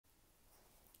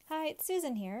Hi, it's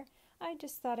Susan here. I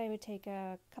just thought I would take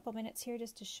a couple minutes here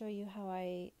just to show you how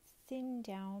I thin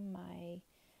down my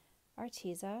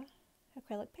Arteza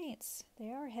acrylic paints.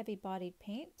 They are heavy-bodied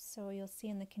paints, so you'll see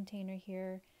in the container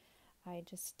here I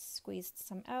just squeezed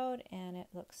some out and it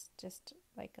looks just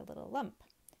like a little lump.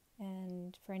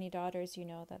 And for any daughters, you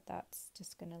know that that's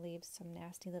just going to leave some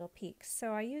nasty little peaks.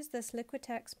 So I use this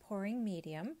Liquitex pouring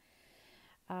medium.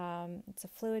 It's a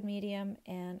fluid medium,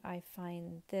 and I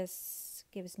find this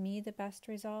gives me the best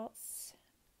results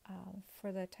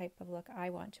for the type of look I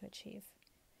want to achieve.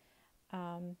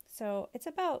 So it's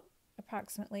about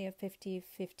approximately a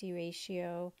 50-50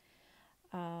 ratio.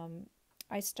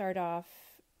 I start off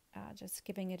just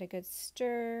giving it a good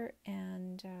stir,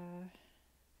 and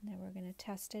then we're going to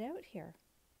test it out here.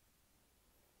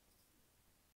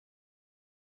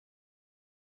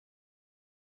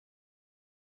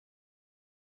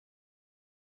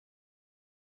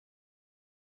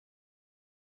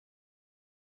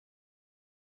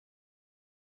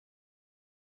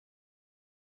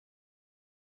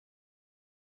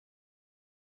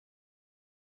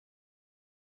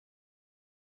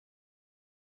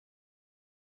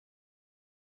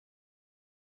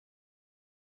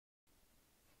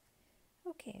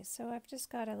 Okay, so I've just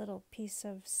got a little piece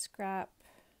of scrap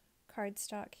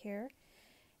cardstock here,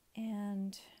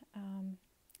 and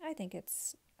I think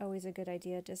it's always a good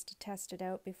idea just to test it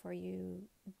out before you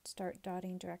start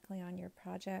dotting directly on your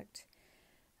project.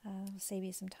 It'll save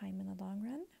you some time in the long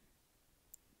run.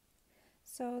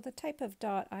 So the type of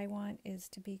dot I want is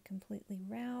to be completely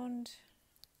round,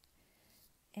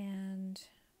 and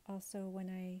also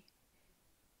when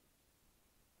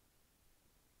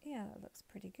yeah, that looks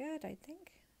pretty good, I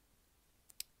think.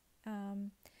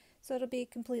 So it'll be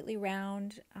completely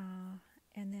round,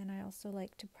 and then I also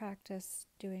like to practice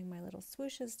doing my little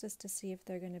swooshes just to see if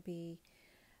they're going to be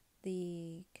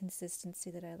the consistency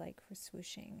that I like for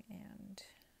swooshing. And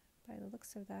by the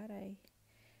looks of that, I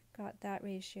got that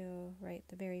ratio right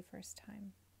the very first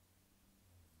time.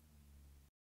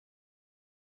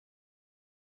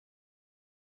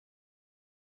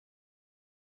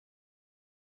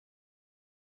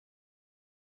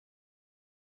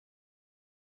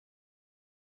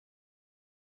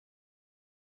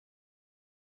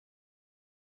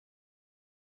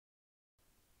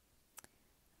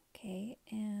 Okay,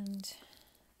 and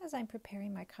as I'm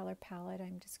preparing my color palette,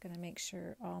 I'm just going to make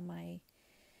sure all my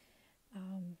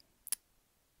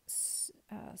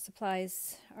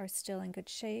supplies are still in good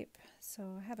shape. So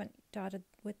I haven't dotted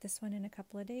with this one in a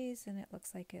couple of days, and it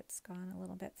looks like it's gone a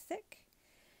little bit thick.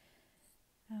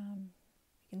 You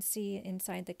can see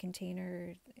inside the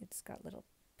container it's got a little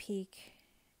peak,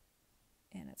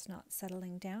 and it's not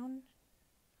settling down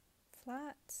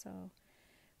flat. So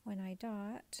when I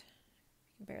dot,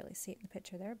 you can barely see it in the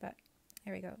picture there, but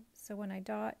there we go. So when I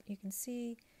dot, you can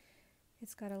see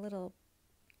it's got a little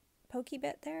pokey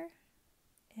bit there,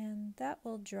 and that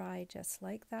will dry just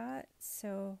like that.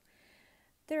 So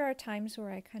there are times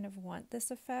where I kind of want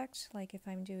this effect, like if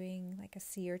I'm doing like a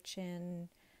sea urchin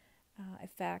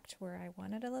effect where I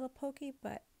want it a little pokey,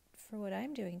 but for what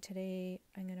I'm doing today,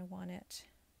 I'm going to want it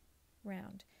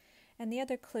round. And the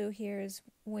other clue here is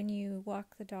when you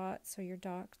walk the dots, or your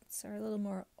dots are a little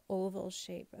more oval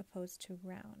shape opposed to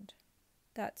round.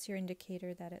 That's your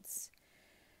indicator that it's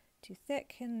too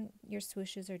thick, and your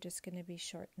swooshes are just going to be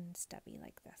short and stubby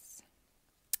like this.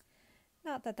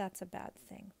 Not that that's a bad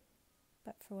thing,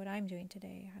 but for what I'm doing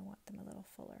today, I want them a little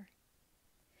fuller.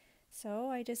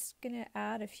 So I'm just going to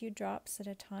add a few drops at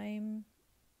a time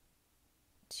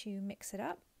to mix it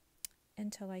up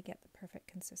until I get the perfect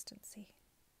consistency.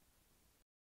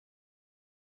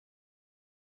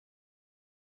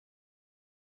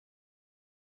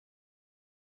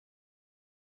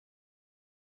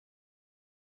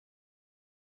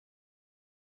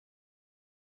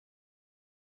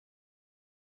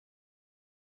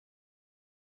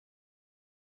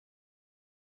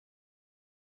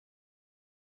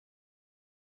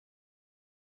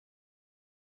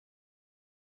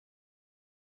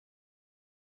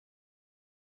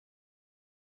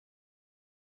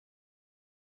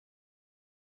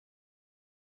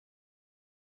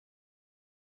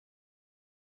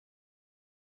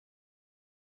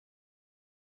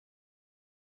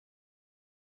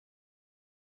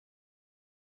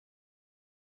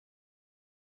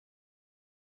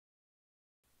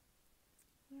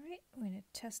 Alright, I'm going to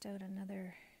test out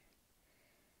another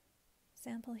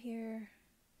sample here,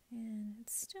 and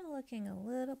it's still looking a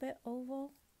little bit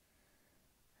oval,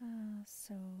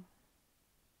 so I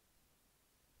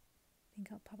think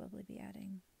I'll probably be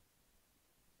adding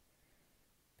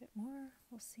a bit more.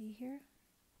 We'll see here.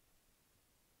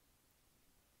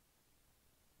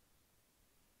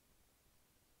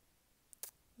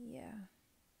 Yeah.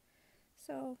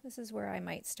 So this is where I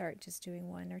might start just doing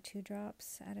 1 or 2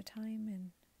 drops at a time,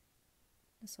 and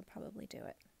this will probably do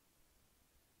it.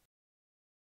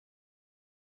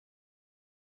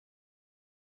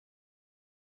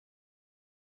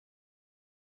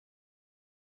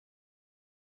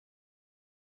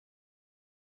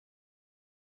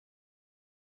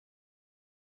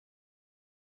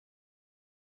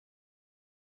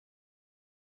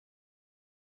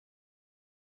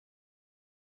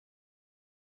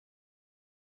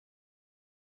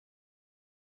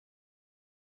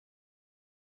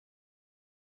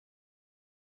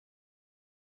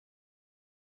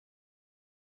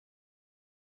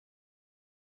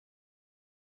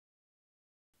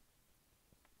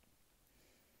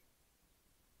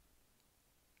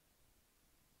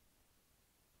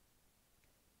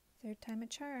 Third time a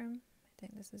charm. I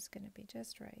think this is going to be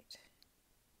just right.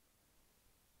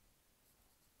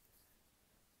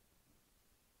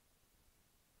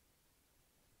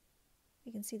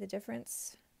 You can see the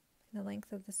difference in the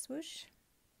length of the swoosh.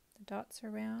 The dots are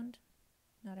round.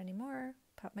 Not anymore.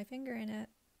 Pop my finger in it.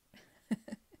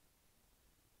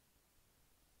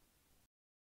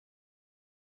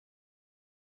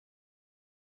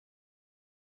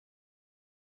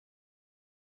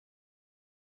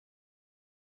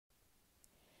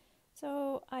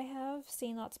 So I have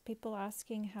seen lots of people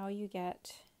asking how you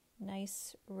get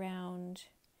nice round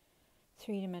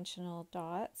 3-dimensional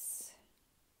dots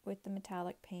with the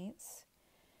metallic paints.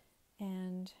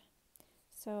 And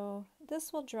so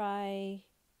this will dry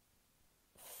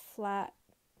flat,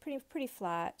 pretty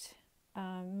flat.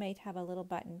 Might have a little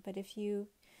button, but if you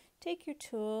take your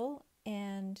tool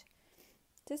and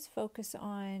just focus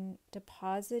on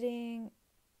depositing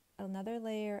another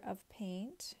layer of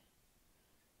paint,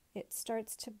 it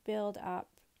starts to build up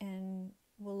and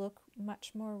will look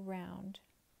much more round.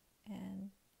 And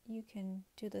you can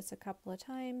do this a couple of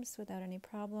times without any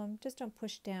problem. Just don't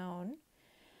push down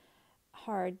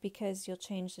hard because you'll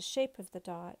change the shape of the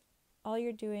dot. All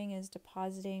you're doing is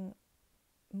depositing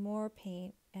more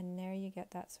paint, and there you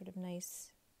get that sort of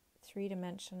nice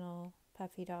 3-dimensional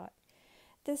puffy dot.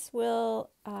 This will,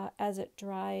 as it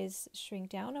dries, shrink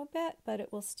down a bit, but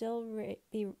it will still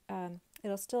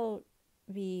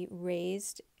be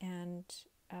raised and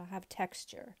have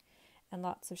texture and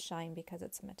lots of shine because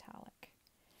it's metallic.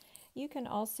 You can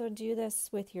also do this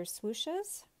with your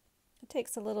swooshes. It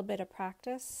takes a little bit of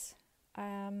practice.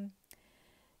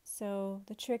 So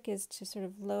the trick is to sort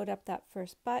of load up that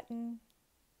first button,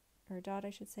 or dot I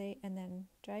should say, and then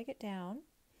drag it down.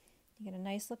 You get a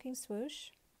nice looking swoosh.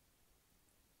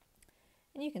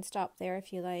 And you can stop there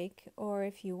if you like, or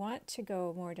if you want to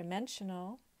go more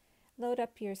dimensional, load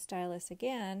up your stylus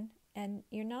again, and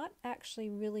you're not actually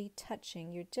really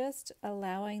touching, you're just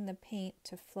allowing the paint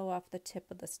to flow off the tip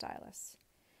of the stylus.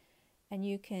 And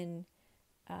you can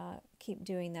keep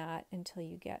doing that until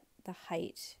you get the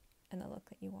height and the look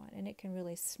that you want, and it can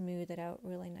really smooth it out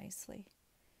really nicely.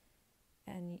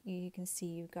 And you can see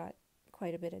you've got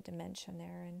quite a bit of dimension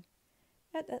there, and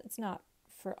that's not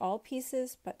for all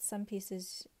pieces, but some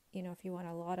pieces, you know, if you want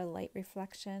a lot of light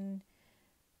reflection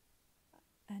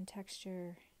and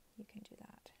texture, you can do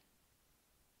that.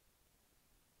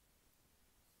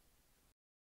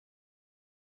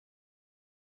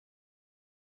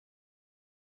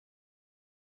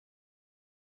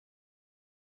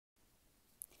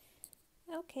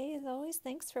 Okay, as always,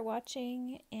 thanks for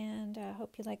watching, and I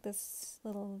hope you like this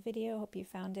little video. Hope you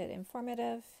found it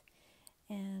informative,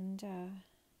 and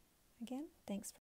again, thanks for